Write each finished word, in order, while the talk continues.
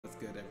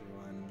good,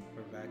 everyone?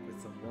 We're back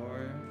with some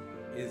more.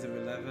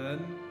 Inazuma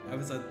 11,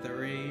 episode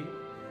 3.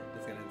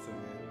 Let's get into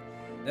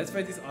it. Let's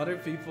find these other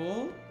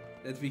people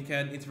that we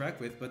can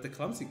interact with, but the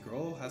clumsy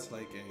girl has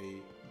like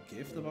a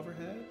gift above her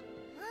head.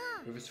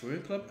 We have a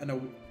swimming club and a...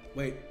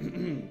 Wait.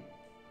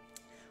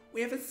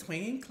 We have a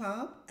swinging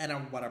club and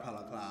a water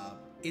polo club.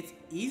 It's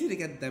easy to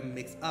get them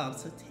mixed up,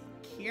 so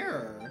take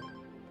care.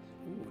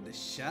 Ooh, the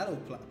shadow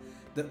club.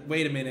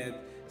 Wait a minute.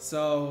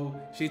 So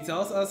she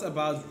tells us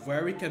about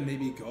where we can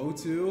maybe go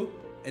to,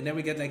 and then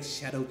we get like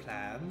shadow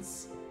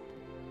plans.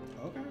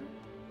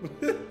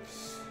 Okay.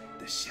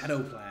 The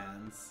shadow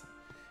plans.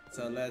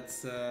 So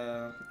let's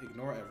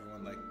ignore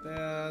everyone like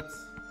that.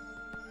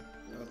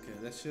 Okay,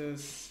 let's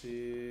just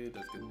see.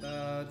 Let's get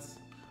that.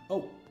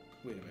 Oh,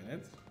 wait a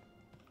minute.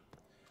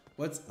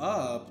 What's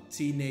up,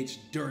 teenage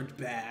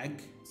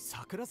dirtbag?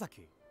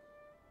 Sakurasaki.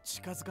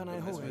 近づかな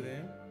い方がいい。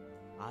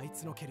あい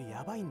つの蹴り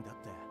やばいんだっ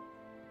て。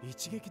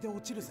一撃で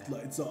落ちるぜ。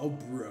Lights out,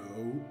 bro.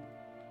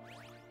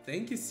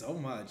 Thank you so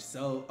much.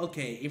 So,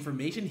 okay,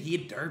 information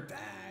heat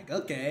dirtbag.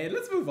 Okay,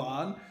 let's move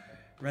on.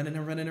 Running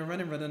and running and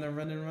running, running and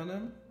running and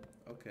running.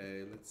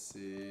 Okay, let's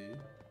see.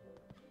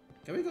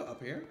 Can we go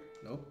up here?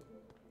 Nope.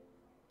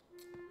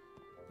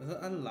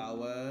 Doesn't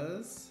allow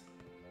us.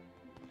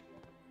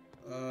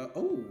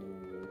 Oh.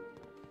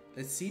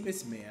 Let's see,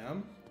 Miss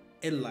Ma'am.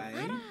 Elaine.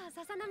 あら、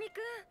笹波く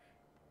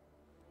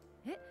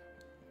ん。え、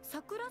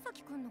桜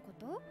崎くんのこ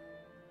と？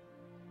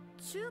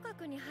中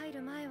学に入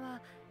る前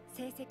は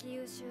成績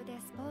優秀で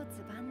スポー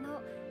ツ万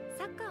能、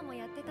サッカーも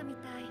やってたみ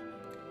たい。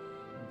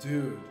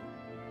Dude,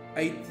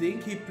 I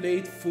think he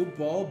played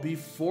football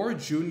before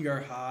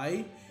junior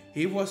high.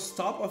 He was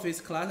top of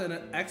his class and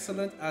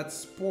excellent at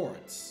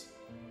sports.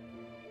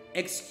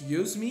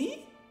 Excuse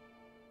me?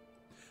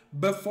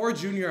 Before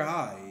junior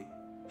high?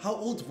 How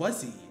old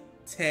was he?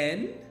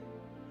 10?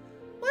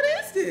 What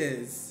is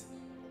this?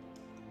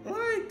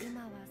 Like...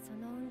 今はそ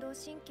の運動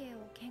神経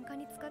を喧嘩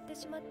に使って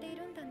しまってい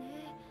るんだ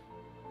ね。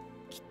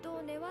きっ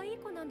と根はいい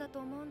子なんだと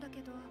思うんだけ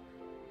ど、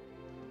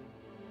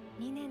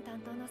2年担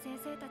当の先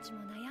生たちも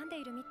悩んで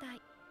いるみた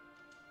い。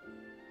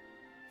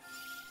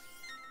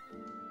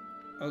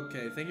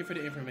Okay, thank you for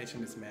the information,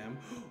 Miss Ma'am.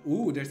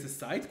 Ooh, there's a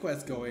side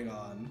quest going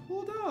on.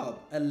 Hold up.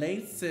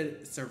 Elaine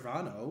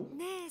Serrano.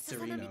 ねえ、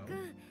笹波く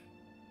ん。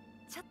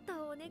ちょっと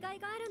お願い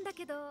があるんだ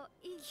けど、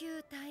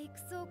旧体育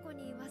倉庫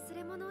に忘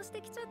れ物をし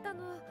てきちゃった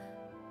の。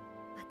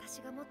私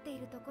が持ってい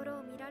るところ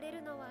を見られ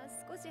るのは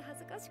少し恥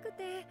ずかしく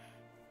て。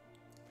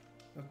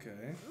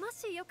Okay. も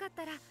しよかっ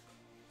たら、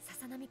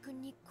笹波く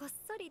んにこっ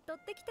そり取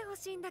ってきてほ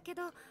しいんだけ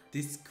ど、お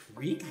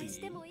願いし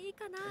てもいい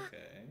かな。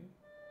Okay.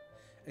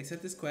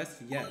 Accept this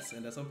quest? Yes,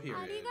 and that's on period.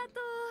 ありが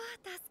とう、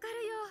助か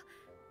るよ。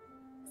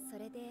そ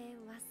れで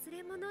忘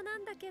れ物な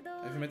んだけど。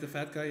Have you met the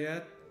fat guy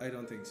yet? I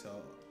don't think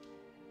so.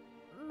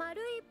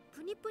 丸い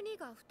プニプニ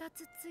が2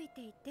つつい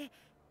ていて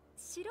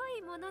白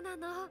いものな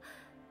の。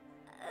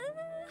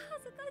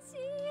恥ずかし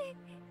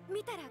い。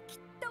見たらきっ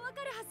とわ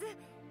かるはず。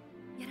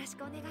よろし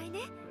くお願いね。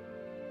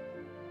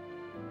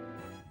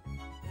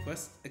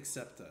Quest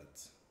accepted.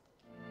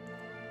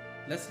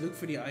 Let's look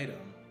for the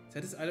item.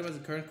 Set this item as a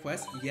current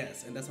quest?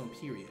 Yes, and that's on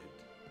period.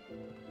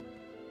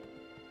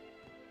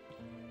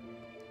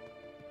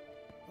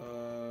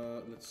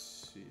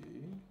 Let's see.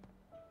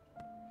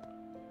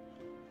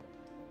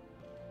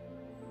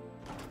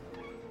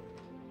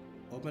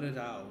 Open it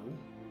out.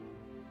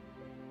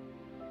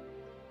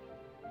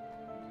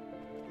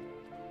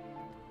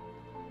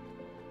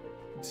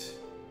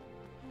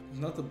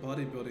 Not the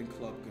bodybuilding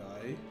club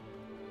guy.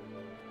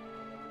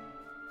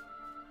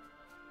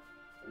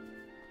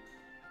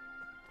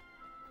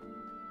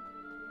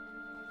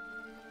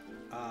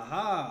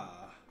 Aha!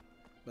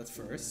 But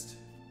first,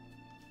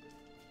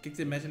 kick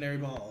the imaginary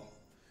ball.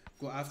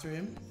 Go after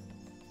him.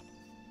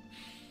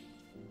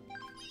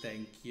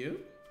 Thank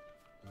you.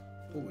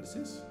 Oh, what is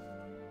this?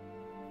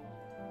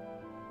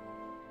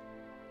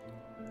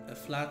 A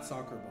flat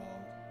soccer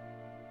ball.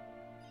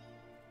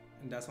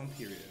 And that's on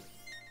period.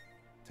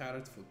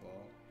 Tattered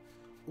football.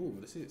 Oh,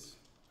 what is this?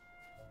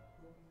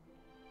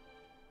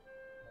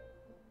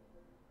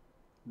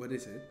 What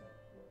is it?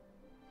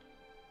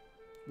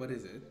 What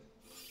is it?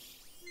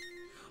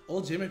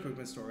 Old gym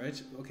equipment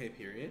storage. Okay,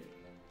 period.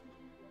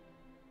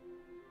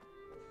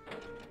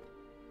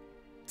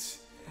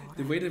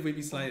 The way that we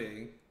be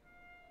sliding.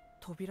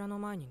 扉の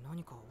前に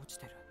何か落ち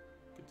てる。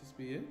Could this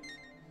be it?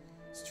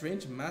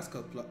 Strange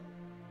mascot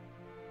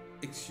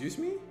Excuse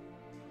me?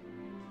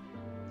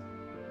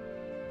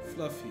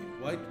 Fluffy,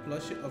 white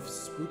plushie of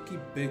spooky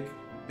big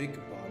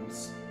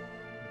bums.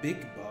 Big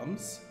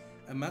bums?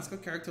 A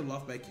mascot character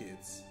loved by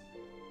kids.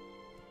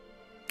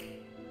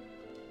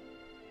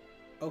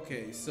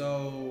 Okay,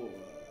 so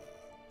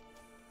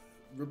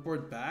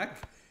report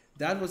back.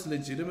 That was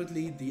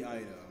legitimately the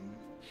item.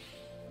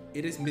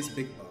 It is Miss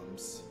Big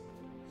Bums.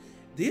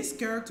 This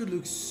character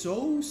looks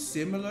so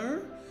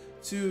similar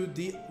to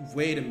the...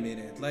 Wait a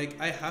minute. Like,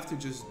 I have to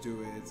just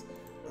do it.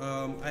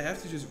 I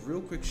have to just real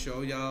quick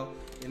show y'all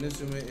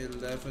Inazuma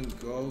 11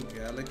 Go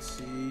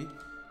Galaxy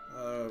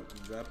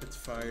rapid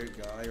fire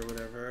guy or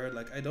whatever.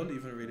 Like, I don't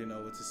even really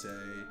know what to say.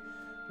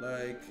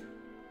 Like,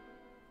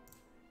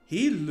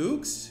 he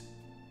looks.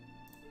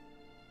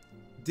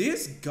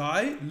 This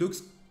guy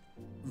looks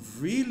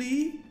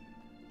really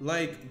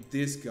like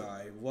this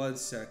guy. 1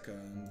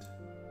 second.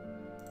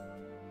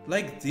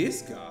 Like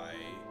this guy.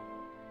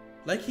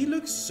 Like, he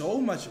looks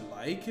so much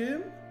like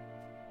him.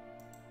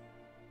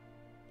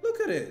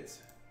 Look at it.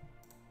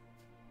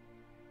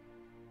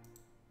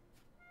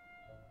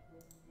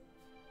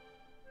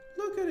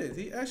 Look at it.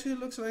 He actually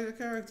looks like a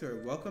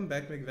character. Welcome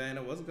back,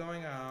 McVanna. What's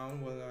going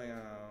on? What's going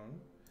on?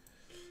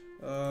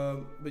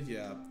 But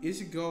yeah,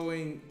 is it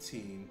going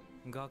team?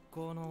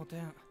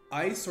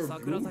 Ice or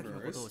bloomers?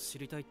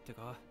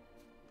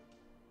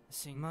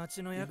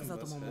 町のヤクザ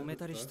とも揉め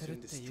たりしてるっ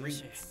て言う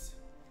し、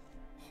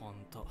ほん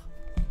と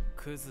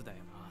クズだよ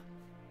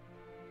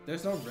な。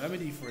There's no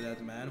remedy for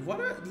that, man. What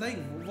are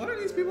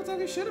these people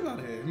talking shit about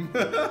him?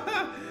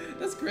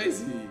 That's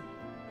crazy.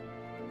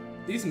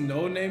 These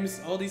no names,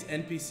 all these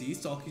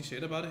NPCs talking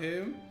shit about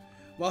him.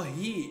 Well,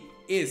 he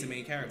is the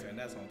main character, and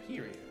that's on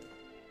period.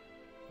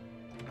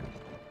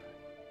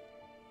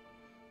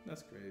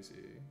 That's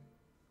crazy.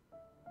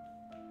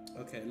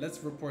 Okay,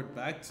 let's report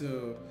back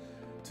to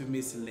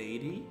Miss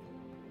Lady.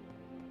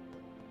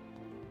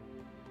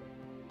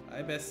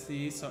 Hi,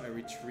 bestie. So I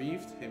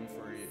retrieved him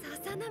for you.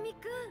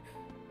 Sasanami-kun,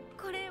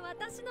 これ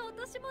私の落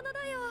とし物だ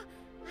よ。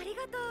あり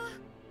がとう。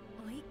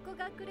甥っ子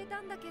がくれた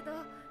んだけど、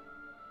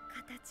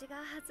形が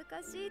恥ず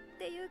かしいっ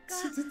ていうか。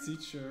To the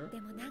teacher. で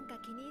もなんか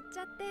気に入っち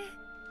ゃって。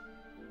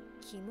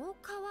気も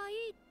可愛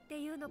いって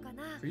いうのか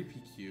な。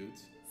Creepy cute.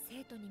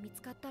 生徒に見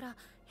つかったら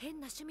変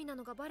な趣味な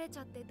のがバレち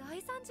ゃって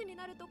大惨事に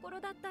なるところ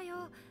だった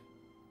よ。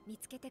見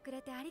つけてく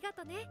れてありが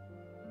とね。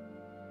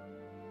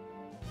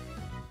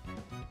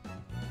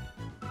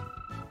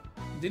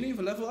Didn't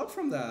even level up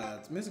from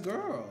that, Miss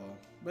Girl.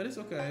 But it's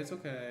okay, it's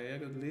okay. I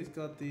at least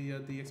got the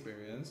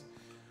experience.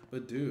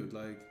 But dude,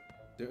 like,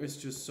 there is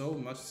just so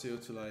much still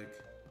to like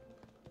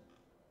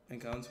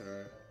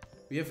encounter.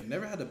 We have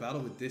never had a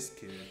battle with this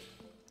kid.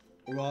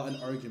 Or well, an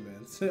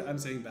argument. I'm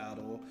saying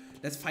battle.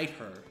 Let's fight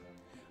her.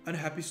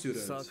 Unhappy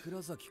student. Yes,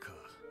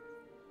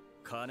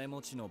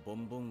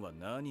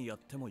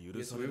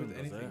 away with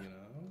anything, you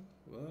know?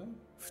 What?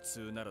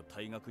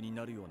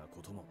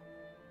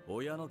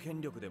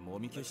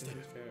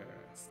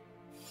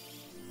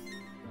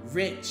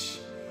 Rich.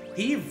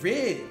 He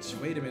rich.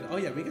 Wait a minute. Oh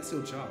yeah, we can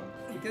still jump.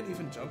 We can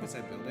even jump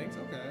inside buildings.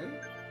 Okay.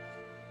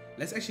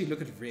 Let's actually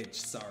look at Rich.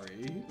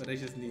 Sorry, but I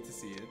just need to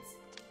see it.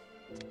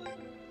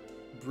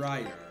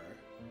 Briar.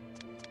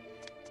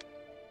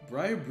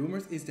 Briar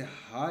Bloomers is the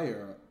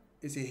higher.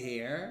 Is it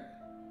here?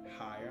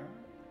 Higher?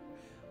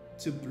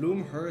 To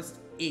Bloomhurst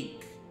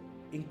Inc.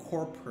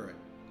 Incorporate.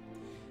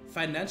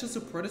 Financial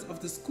supporters of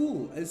the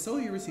school, and so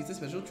he receives a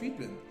special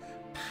treatment.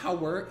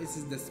 Power is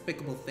a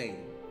despicable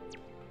thing.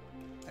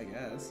 I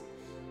guess.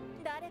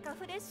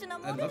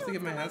 I'd love to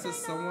get my hands on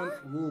someone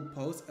who will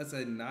pose as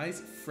a nice,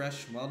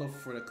 fresh model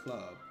for the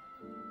club.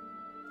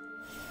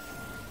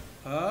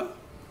 Huh?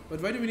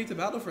 But why do we need to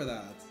battle for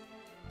that?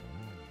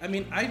 I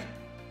mean, I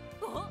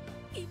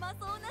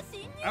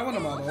want a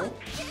model.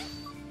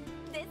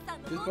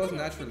 Just pose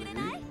naturally.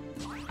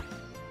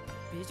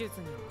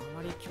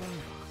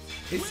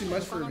 It's too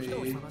much for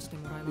me.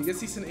 Because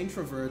he's an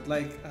introvert.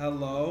 Like,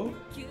 hello?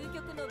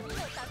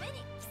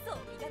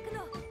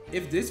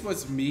 If this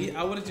was me,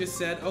 I would have just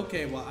said,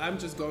 okay, well, I'm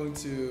just going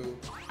to,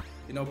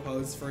 you know,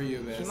 pose for you,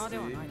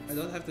 bestie. I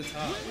don't have the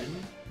time.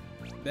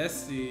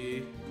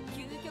 Bestie.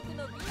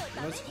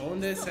 Let's own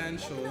the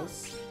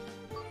essentials.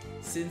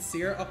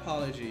 Sincere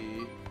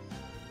apology.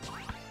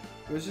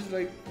 It was just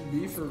like,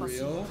 be for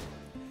real.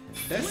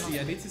 Bestie,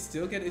 I need to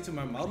still get into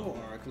my model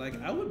arc. Like,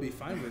 I would be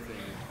fine with it.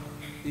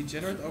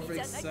 Degenerate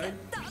overexcited.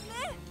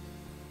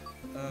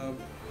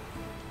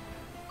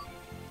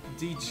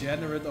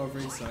 Degenerate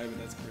overexcitement,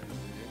 that's crazy.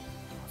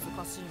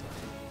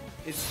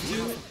 It's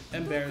too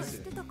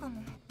embarrassing.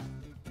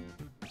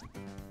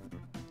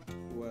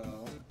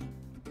 Well.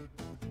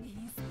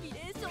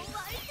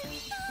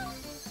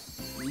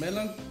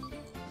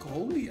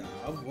 Melancholia?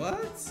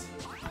 What?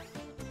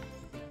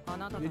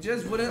 You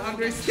just wouldn't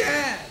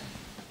understand!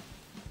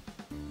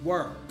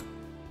 Work.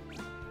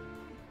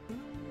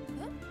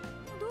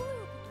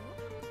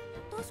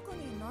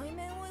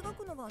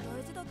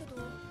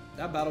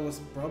 That battle was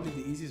probably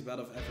the easiest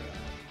battle I've ever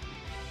had.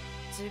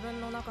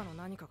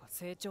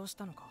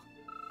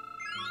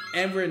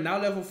 And we're now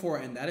level 4,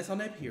 and that is on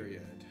that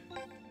period.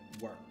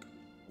 Work.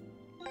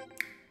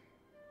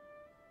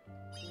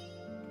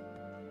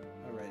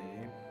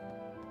 Alrighty.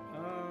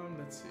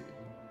 Let's see.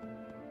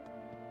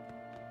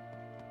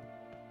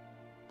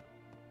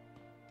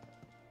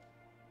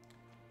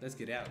 Let's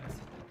get out.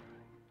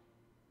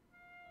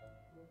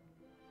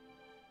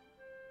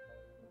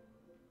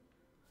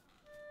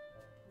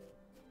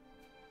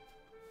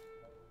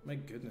 My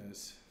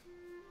goodness.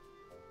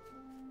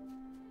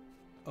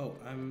 Oh,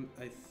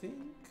 I think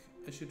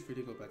I should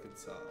really go back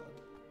inside.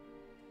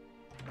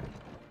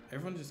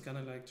 Everyone just kind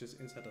of like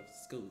just inside of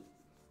school.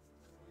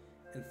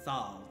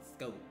 Inside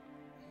school.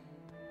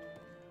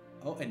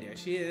 Oh, and there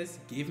she is.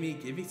 Give me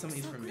some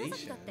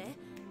information.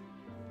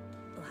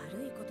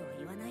 悪いことは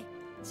言わない。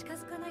近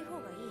づかない方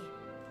がいい。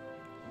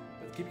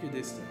But keep your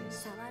distance.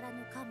 触ら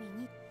ぬ神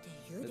にって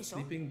言う Let でしょ。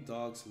 sleeping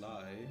dogs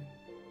lie.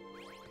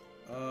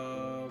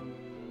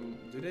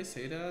 Do they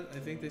say that? I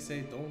think they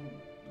say don't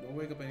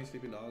wake up any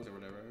sleeping dogs or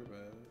whatever,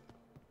 but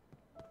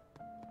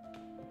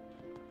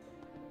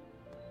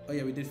oh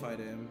yeah, we did fight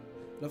him.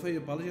 Love how you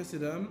apologized to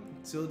them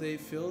till they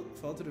fall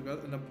to the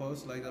ground and a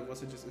pose like that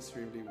wasn't just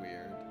extremely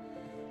weird.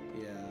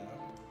 Yeah.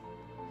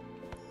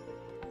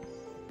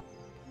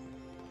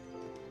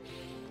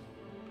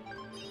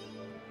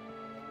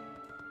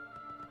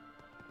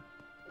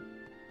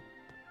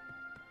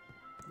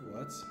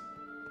 What?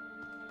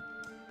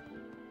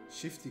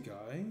 Shifty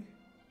guy?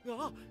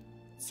 あ、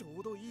ちょ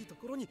うどいいと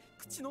ころに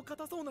口の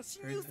硬そうな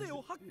新入生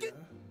を発見。 Yeah.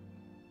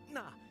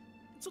 なあ、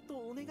ちょっと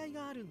お願い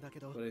があるんだけ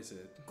ど。 What is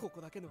it? こ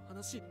こだけの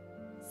話、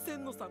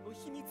千野さんの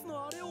秘密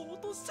のあれを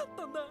落としちゃっ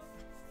たんだ。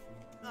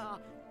あ、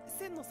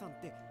千野さん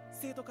って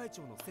生徒会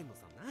長の千野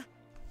さんな。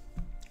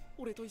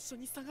俺と一緒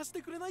に探し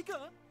てくれない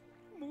か。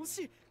も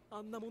し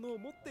あんなものを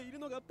持っている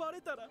のがバ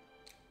レたら、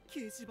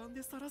掲示板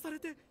でさらされ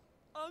て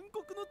暗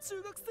黒の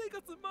中学生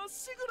活まっ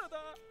しぐらだ。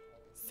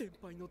先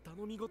輩の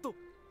頼み事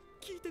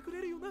聞いてく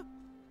れるよな。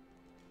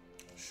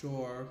 Sure.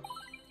 あ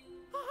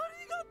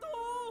りがと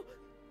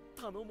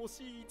う。頼も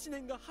しい一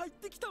年が入っ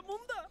てきたも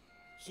んだ。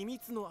秘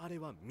密のあれ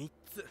は3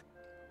つ。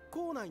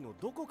校内の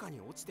どこかに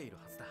落ちている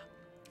はずだ。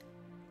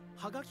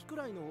はがきく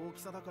らいの大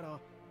きさだから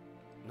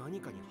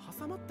何かに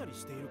挟まったり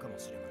しているかも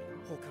しれないな。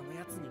他の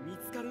やつに見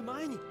つかる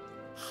前に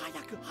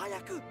早く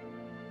早く。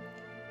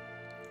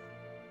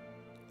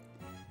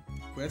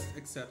 Quest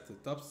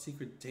accepted. Top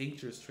secret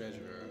dangerous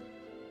treasure.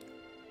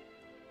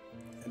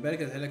 I bet I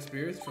get hell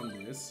experience from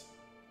this.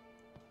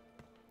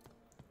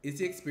 Is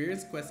the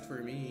experience quest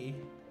for me?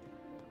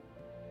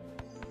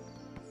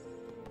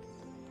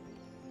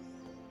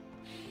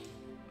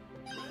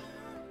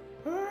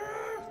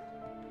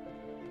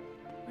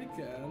 I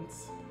can't.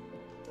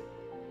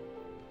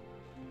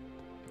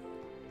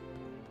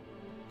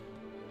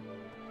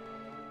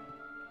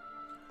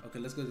 Okay,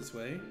 let's go this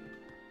way.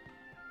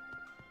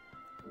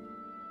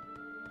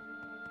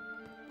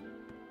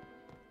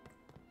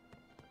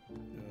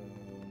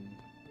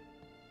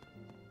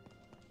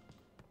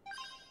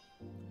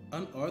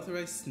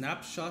 Unauthorized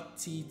snapshot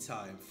tea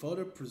time.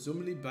 Photo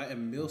presumably by a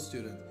male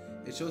student.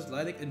 It shows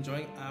Lilac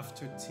enjoying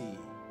after tea.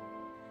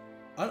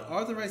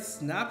 Unauthorized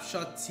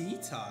snapshot tea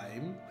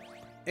time?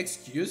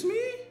 Excuse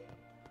me?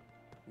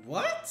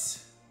 What?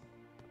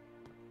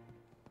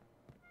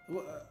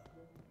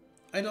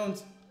 I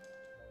don't...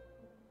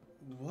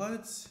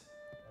 What?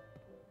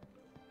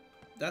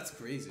 That's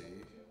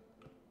crazy.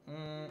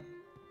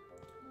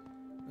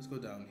 Let's go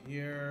down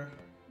here.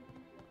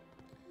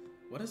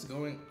 What is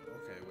going...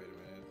 Okay, wait a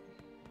minute.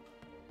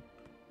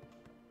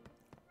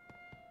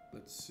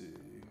 Let's see.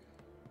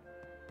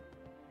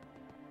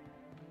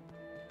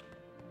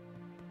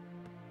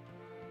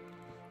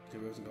 Okay,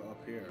 we have to go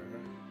up here.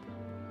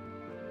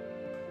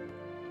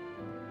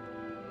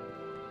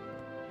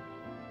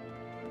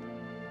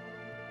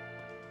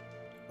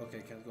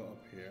 Okay, can't go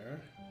up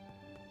here.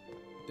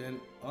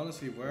 Then,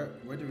 honestly, where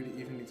do we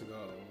even need to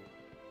go?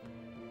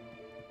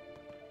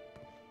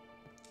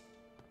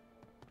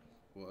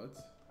 What?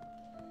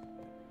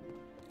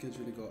 Can't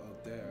really go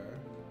out there.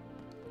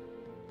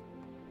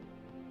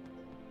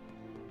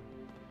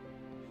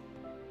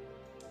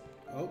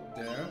 Oh,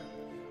 there.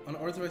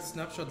 Unauthorized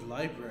snapshot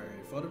library.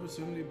 Photo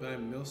presumably by a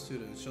male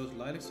student. Shows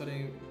Lilac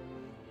studying.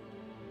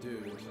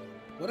 Dude,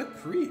 what a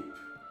creep.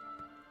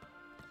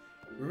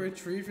 We're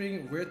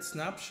retrieving weird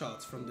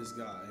snapshots from this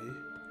guy.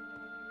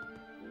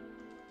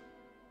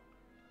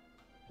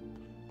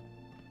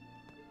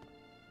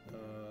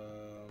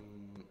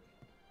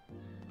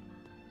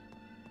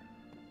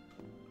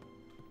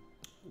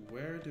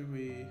 Where do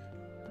we...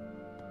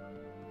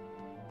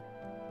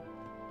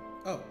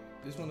 Oh,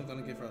 this one is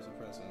gonna give us a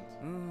present.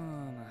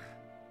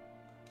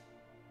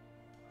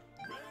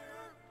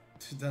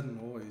 That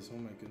noise, oh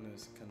my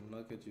goodness, I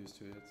cannot get used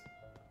to it.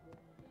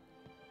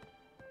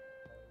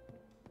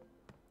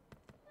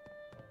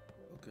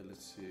 Okay,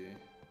 let's see.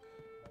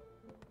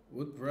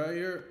 Would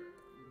Briar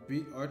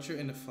beat Archer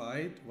in a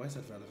fight? Why is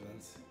that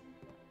relevant?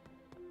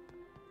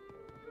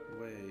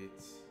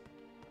 Wait.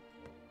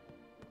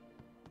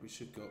 We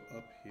should go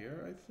up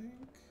here, I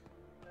think?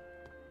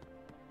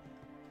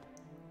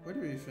 Where do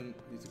we even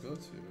need to go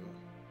to?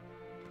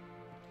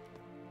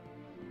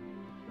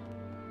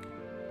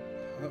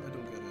 I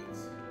don't get it.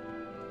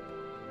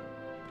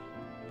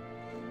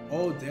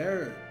 Oh,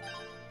 there!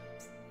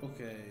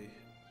 Okay.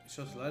 It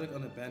shows Lilac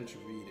on a bench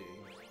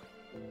reading.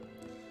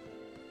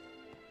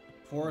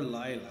 Poor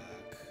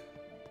Lilac.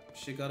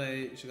 She got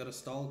a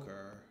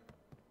stalker.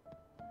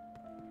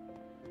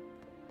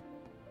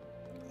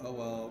 Oh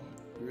well.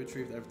 We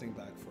retrieved everything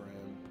back for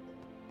him.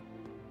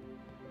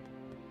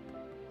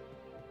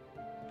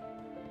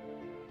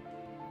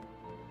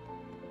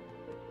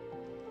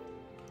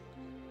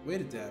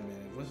 Wait a damn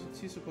minute. Wasn't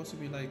he supposed to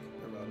be like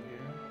around here?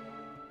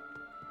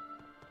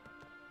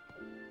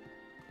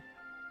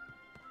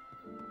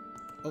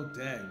 Oh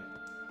dang.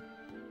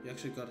 You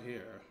actually got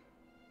here.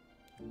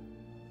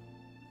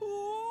 お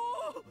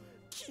お、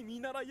君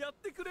ならやっ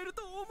てくれる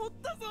と思っ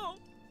たぞ。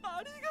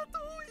ありがと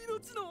う、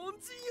命の恩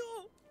人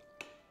よ。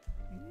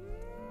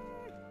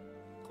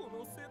こ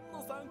の千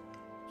野さん、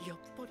やっ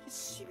ぱり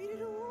しびれ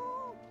る。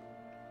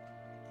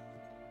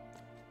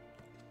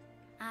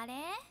あれ、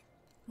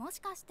もし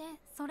かして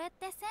それっ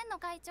て千野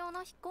会長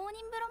の非公認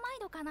ブロマイ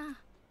ドか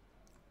な。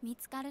見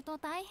つかると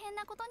大変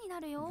なことにな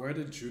るよ。 Where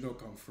did Juno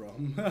come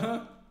from?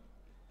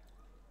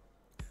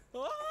 あ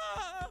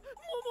あ、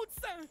桃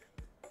地さん、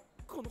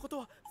このこと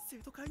は生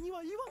徒会に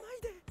は言わな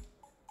いで。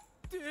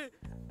って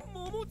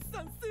桃地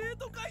さん生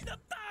徒会だっ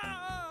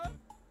た。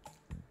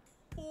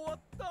終わっ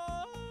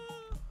た。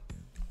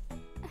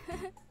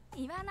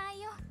言わな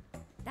いよ。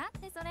だ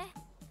ってそれ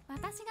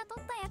私が取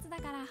ったやつだ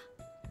から。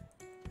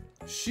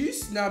 She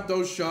snapped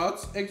those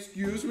shots.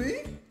 Excuse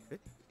me?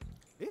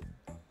 え、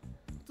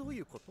どう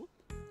いうこと？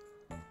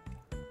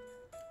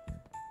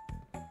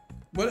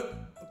 What?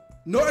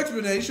 No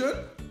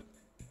explanation?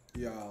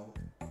 Yo.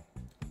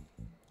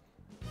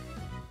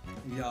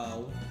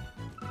 Yo.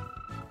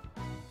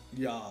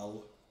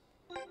 Yo.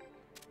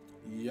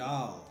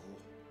 Yo.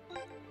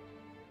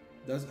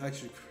 That's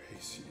actually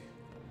crazy.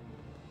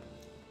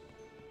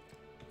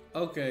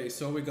 Okay,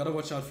 so we gotta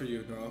watch out for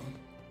you, bro.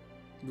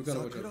 We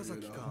gotta watch out for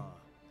you, though.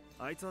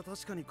 あいつは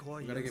確かに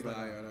怖い We や gotta つ keep だ an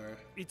が eye on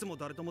her. いつも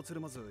誰ともつ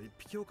るまず一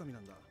匹狼な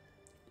んだ。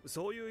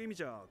そういう意味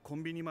じゃコ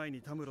ンビニ前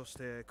にたむろし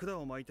て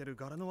管を巻いてる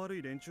柄の悪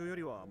い連中よ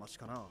りはマシ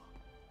かな。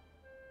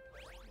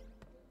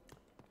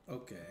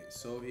 Okay,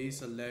 so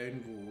he's a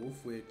lone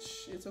wolf,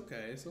 which it's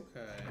okay, it's okay.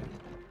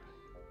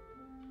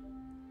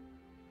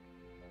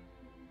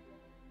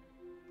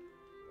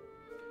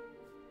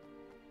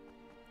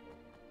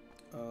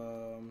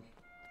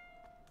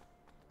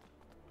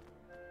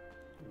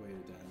 Wait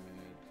a damn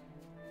minute.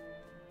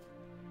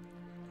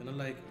 Can I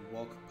like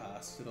walk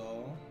past it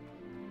all?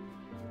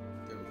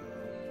 There we go.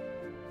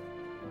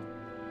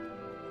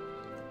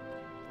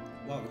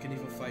 Wow, we can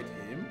even fight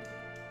him?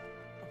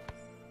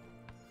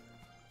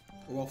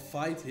 Well,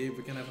 fight him,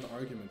 we can have an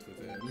argument with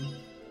him.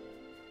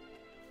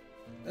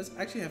 Let's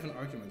actually have an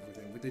argument with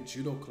him, with the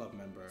judo club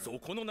member. そ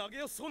この投げ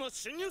やすそうな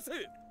侵入性。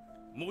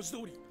文字通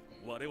り、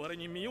我々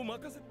に身を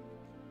任せ。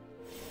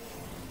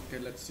Okay,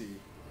 let's see.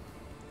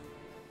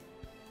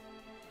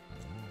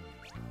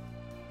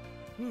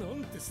 な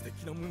んて素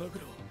敵な胸ぐ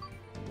ら。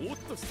おっ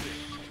と失礼。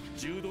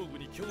柔道部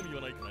に興味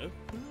はないかな。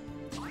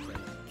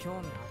興味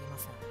ありま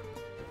せん。や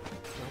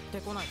っ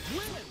てこない。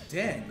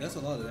 Dang, that's a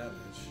lot of damage.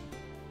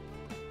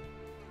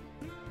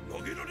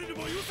 投げられれ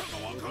ば良さ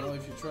がわ I か don't know る。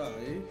 if you try.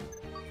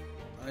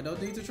 I don't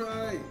need to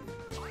try.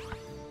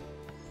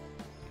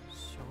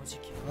 正直。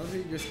 I don't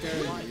think you're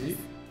scaring me.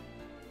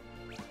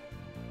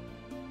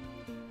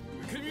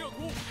 受け身はこ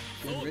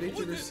う。 Get ready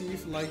to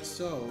receive like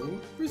so.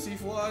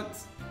 Receive what?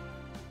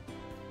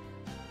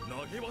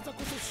 投げ技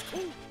こそ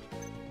思考。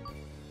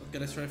 Okay,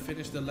 let's try to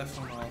finish the left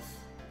one off.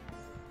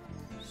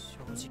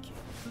 正直。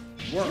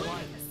 Work.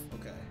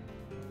 Okay.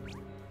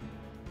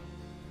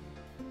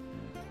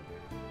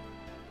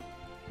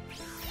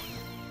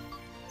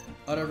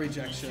 Utter 気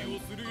rejection. を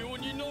するよう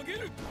に投げ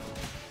る。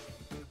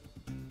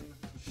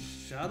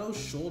 Shadow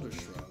shoulder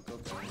shrug.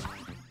 Okay.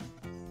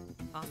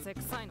 汗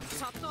臭いのシ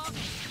ャットアウト。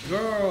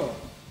 Girl.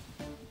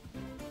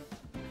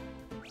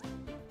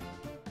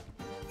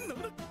 な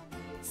んだ、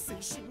精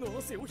神の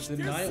汗を否定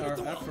す Deny る our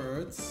とは。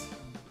 efforts.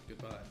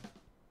 Goodbye.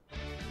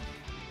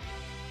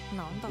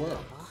 なんだったんだ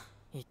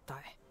一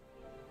体。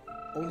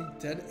 Only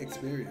 10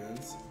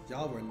 experience.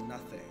 Y'all were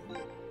nothing.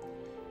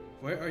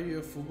 Why are you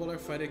a footballer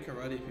fighting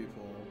karate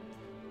people?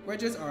 We're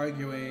just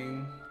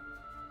arguing.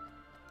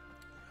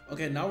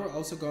 Okay, now we're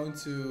also going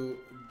to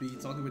be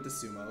talking with the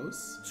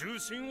sumos. 重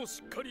心を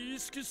しっかり意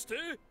識して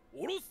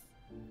下ろ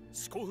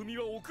す。四股踏み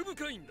は奥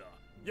深いんだ。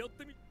やっ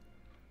てみ。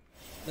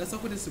 Let's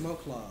talk with the sumo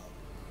club.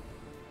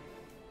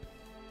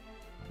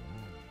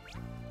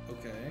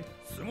 Okay.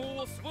 相撲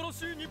は素晴ら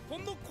しい日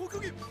本の国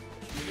技。君も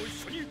一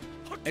緒に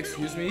発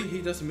揮よ。 Excuse me,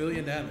 he does a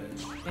million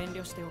damage. 遠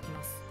慮しておき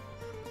ます。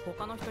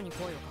他の人に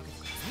声をかけて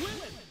くださ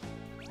い。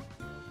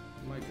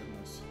 My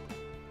goodness.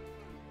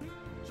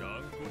 ジャ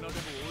ンコナでも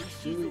美味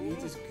し Do い we eat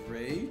ぞ。 is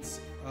great.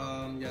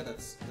 Yeah,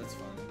 that's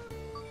fun.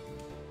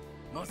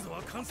 まず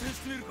は観戦し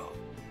てみるか。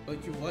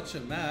 But you watch a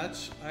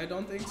match? I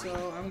don't think so.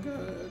 I'm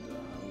good.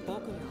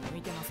 僕には向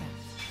いてません。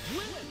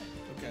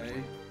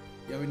 Okay.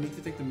 Yeah, we need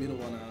to take the middle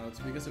one out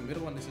because the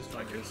middle one is the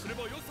体験 strongest. すれ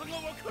ば良さが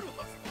わかる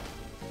はず。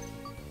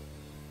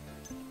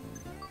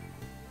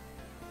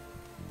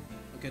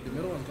 Okay, the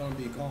middle one's gonna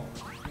be gone.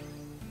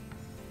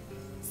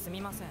 す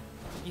みません。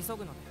急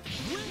ぐの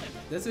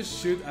で。 This is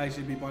should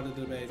actually be part of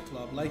the debate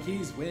club. Like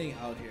he's winning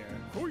out here.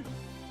 来い。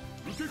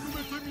受け止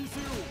めてみせ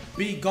よう。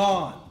 Be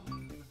gone!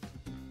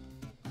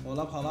 Hold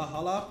up, hold up,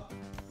 hold up.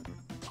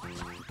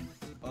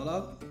 Hold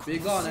up. Be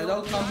gone and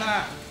don't come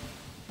back.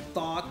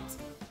 Thought.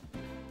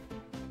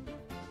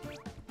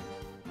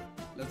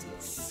 Let's go.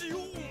 塩を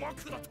ま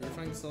くだと。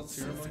 Verifying the salt 神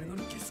聖な ceremony.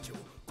 る儀式を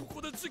こ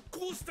こで実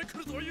行してく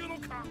るというの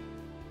か。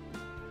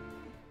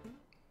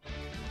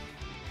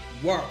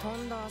Whoa. と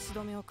んだ足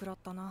止めを食らっ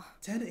たな。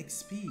10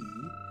 XP?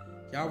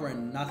 Y'all were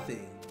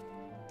nothing.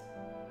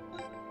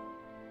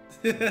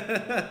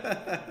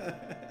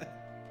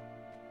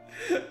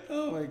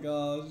 Oh my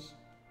gosh.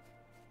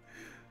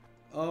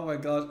 Oh my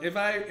gosh. If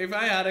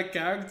I had a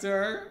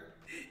character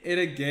in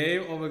a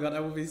game, oh my god,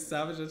 I would be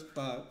savage as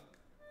fuck.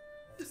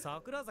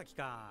 桜崎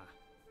か。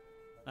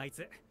あい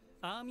つ、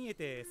ああ見え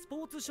てス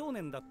ポーツ少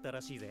年だった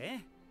らしいぜ。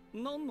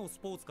何のス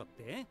ポーツかっ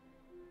て？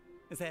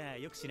さあ、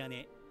よく知ら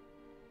ねえ。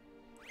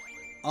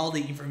All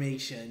the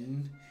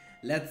information.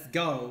 Let's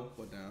go.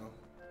 What now?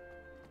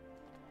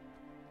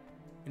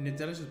 An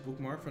intelligence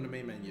bookmark from the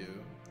main menu.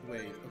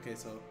 Wait, okay,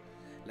 so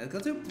let's go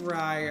to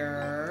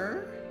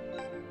Briar.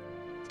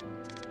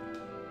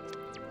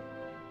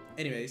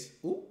 Anyways,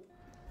 ooh.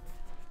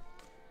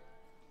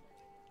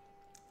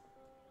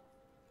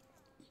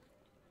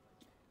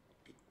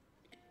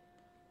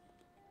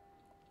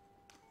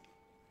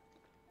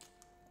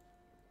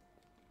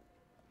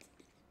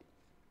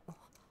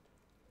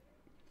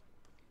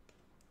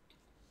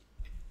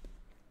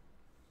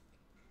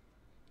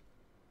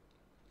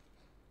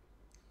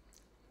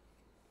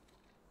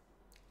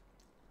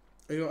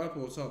 Hey, yo,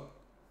 Apple, what's up?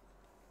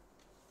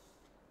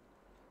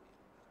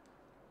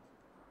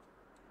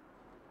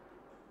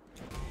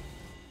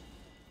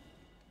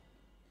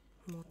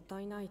 もった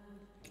いないっ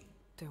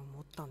て思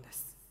ったんで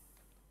す。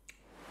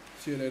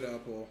 See you later,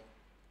 Apple.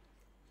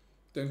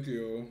 Thank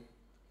you.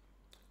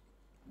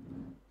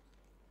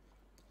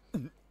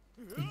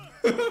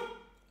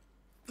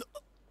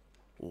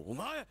 お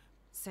前。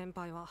先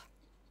輩は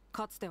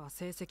かつては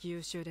成績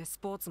優秀でス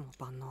ポーツも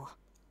万能。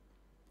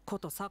こ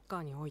とサッカ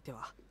ーにおいて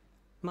は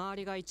周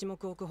りが一目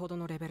置くほど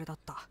のレベルだっ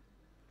た。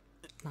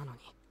なのに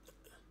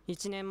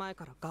1年前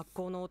から学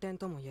校の汚点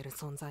とも言える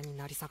存在に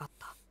なり下がっ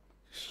た。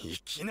い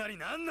きなり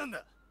何なん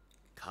だ。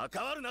関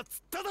わるなっつ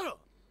っただろ。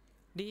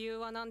理由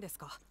は何です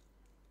か？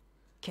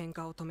喧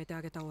嘩を止めて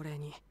あげたお礼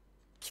に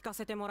聞か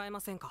せてもらえま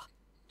せんか？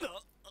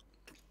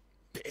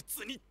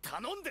別に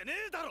頼んでね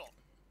えだろ。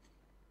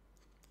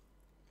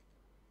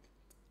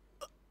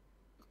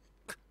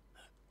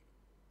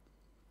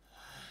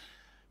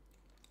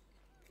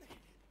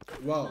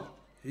Wow,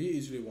 he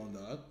easily won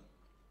that.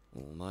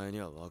 お前に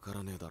は分か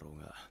らねえだろう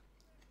が、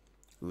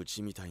う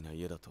ちみたいな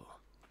家だと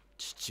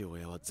父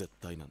親は絶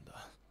対なん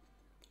だ。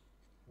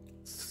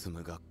進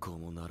む学校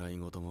も習い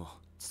事も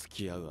付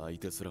き合う相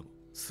手すらも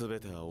全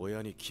ては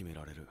親に決め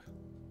られる。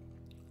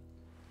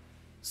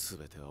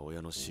全ては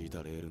親の敷い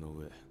たレールの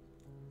上、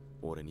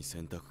俺に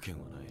選択権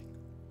はない。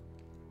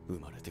生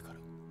まれてから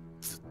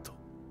ずっと。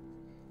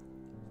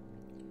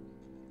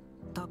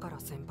だから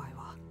先輩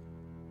は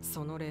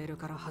そのレール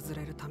から外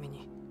れるため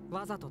に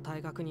わざと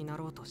退学にな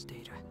ろうとして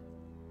いる。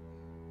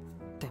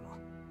でも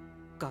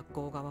学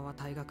校側は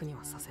退学に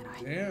はさせな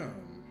い。Damn.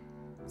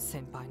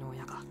 先輩の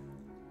親が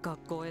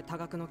学校へ多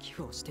額の寄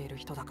付をしている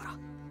人だから。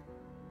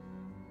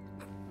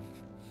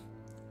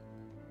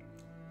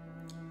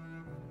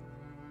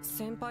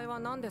先輩は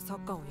なんでサ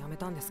ッカーをやめ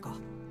たんですか？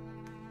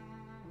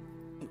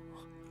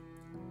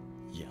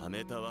や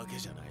めたわけ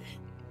じゃない。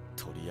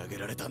取り上げ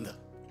られたんだ。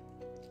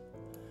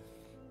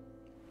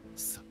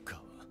サッカー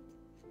は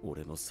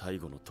俺の最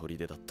後の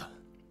砦だった。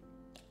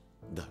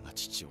だが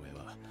父親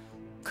は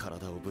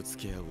体をぶつ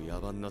け合う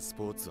野蛮なス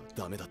ポーツは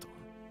ダメだと。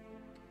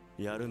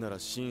やるなら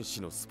紳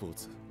士のスポー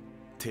ツ、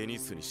テニ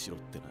スにしろっ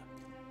てな。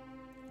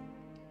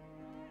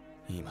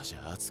今じ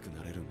ゃ熱く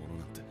なれるもの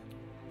なんて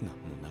何も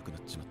なくな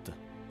っちまった。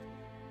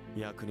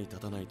役に立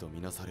たないと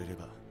みなされれ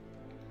ば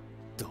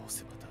どう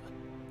せまた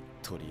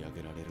取り上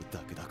げられるだ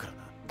けだからな。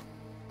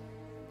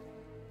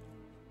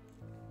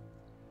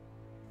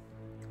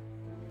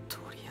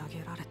取り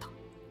上げられた。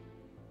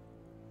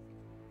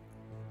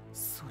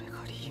それ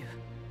が理由。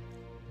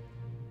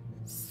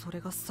それ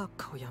がサッ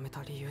カーをやめ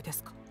た理由で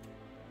すか？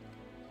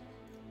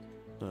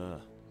あ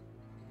あ、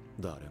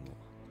誰も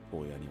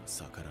親には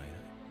逆らえない。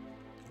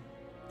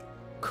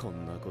こ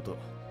んなこと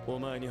お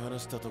前に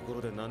話したとこ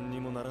ろで何に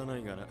もならな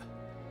いがな。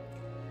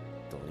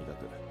とにか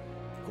く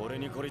これ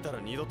に懲りたら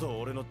二度と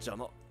俺の邪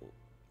魔。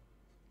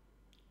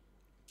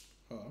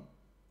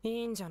い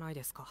いんじゃない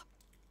ですか。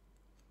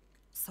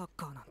サッ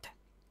カーなんて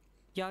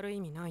やる意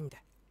味ないんで。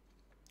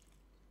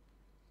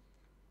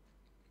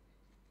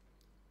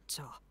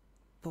じゃあ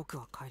僕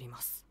は帰りま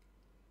す。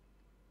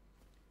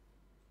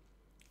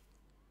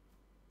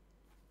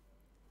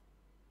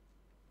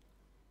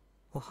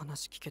お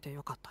話聞けて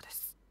よかったで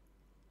す。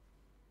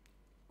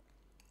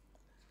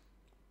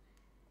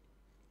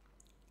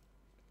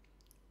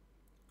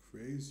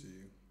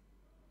Crazy.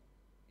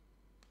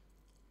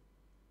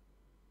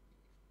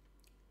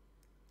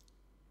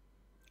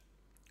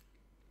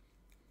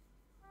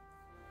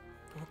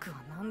 僕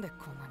はなんで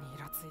こんなにイ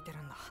ラついて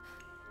るんだ。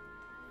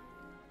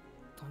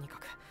とにか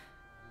く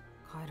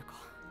帰るか。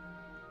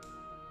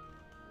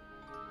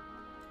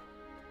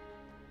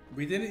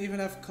We didn't even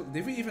have.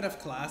 Did we even have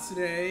class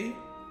today?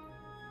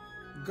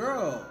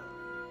 Girl.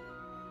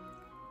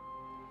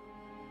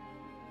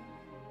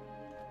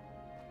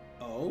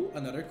 Oh,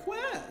 another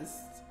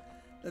quest.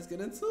 Let's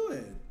get into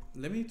it.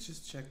 Let me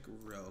just check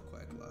real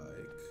quick,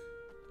 like.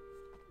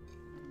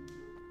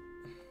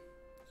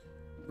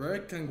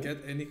 bird can get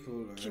any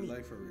cooler,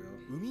 like for real.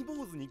 海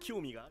坊主に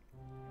興味がある。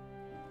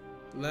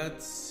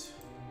 Let's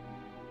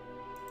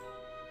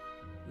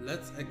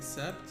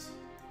accept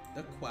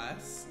the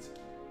quest.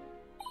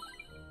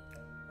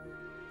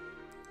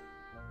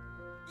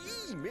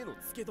 いい目の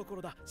付けどこ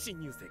ろだ、新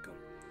入生君。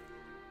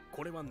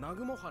これは南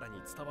雲原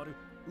に伝わる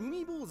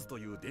海坊主と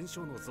いう伝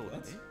承の像で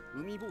ね。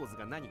海坊主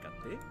が何かっ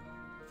て？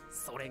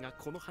それが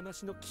この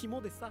話の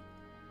肝でさ。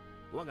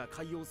我が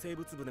海洋生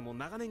物部でも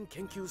長年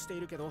研究して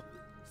いるけど、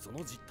その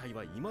実態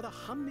は未だ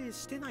判明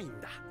してないん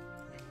だ。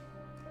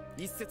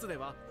一説で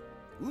は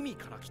海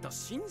から来た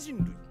新人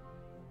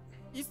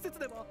類、一説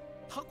では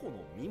タコ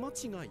の見間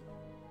違い。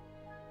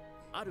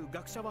ある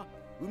学者は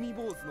海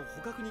坊主の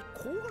捕獲に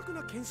高額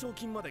な懸賞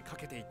金までか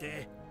けてい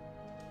て。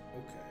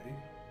 Okay.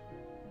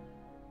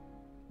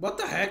 What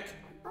the heck?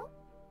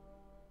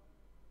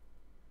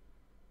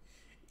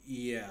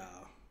 Yeah.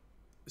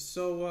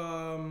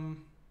 So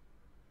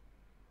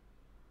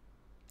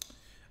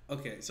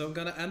okay, so I'm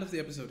gonna end off the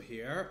episode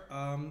here.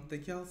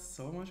 Thank y'all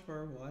so much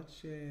for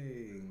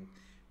watching.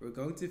 We're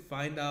going to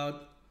find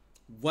out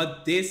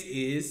what this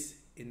is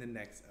in the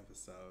next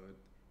episode.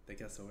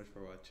 Thank y'all so much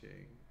for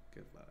watching.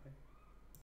 Goodbye.